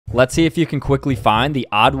Let's see if you can quickly find the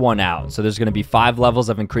odd one out. So there's going to be 5 levels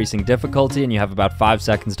of increasing difficulty, and you have about 5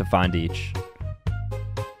 seconds to find each.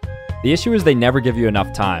 The issue is they never give you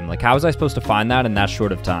enough time. Like, how was I supposed to find that in that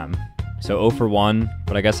short of time? So 0 for 1,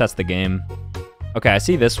 but I guess that's the game. Okay, I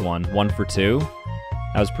see this one. 1 for 2.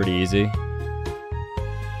 That was pretty easy.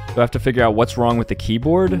 Do I have to figure out what's wrong with the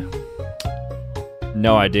keyboard?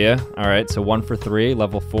 No idea. All right, so 1 for 3,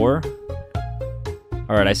 level 4.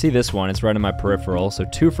 All right, I see this one. It's right in my peripheral. So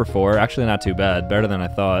 2 for 4. Actually, not too bad. Better than I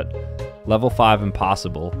thought. Level 5,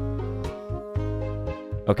 impossible.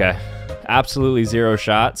 Okay, absolutely 0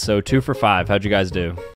 shot. So 2 for 5. How'd you guys do?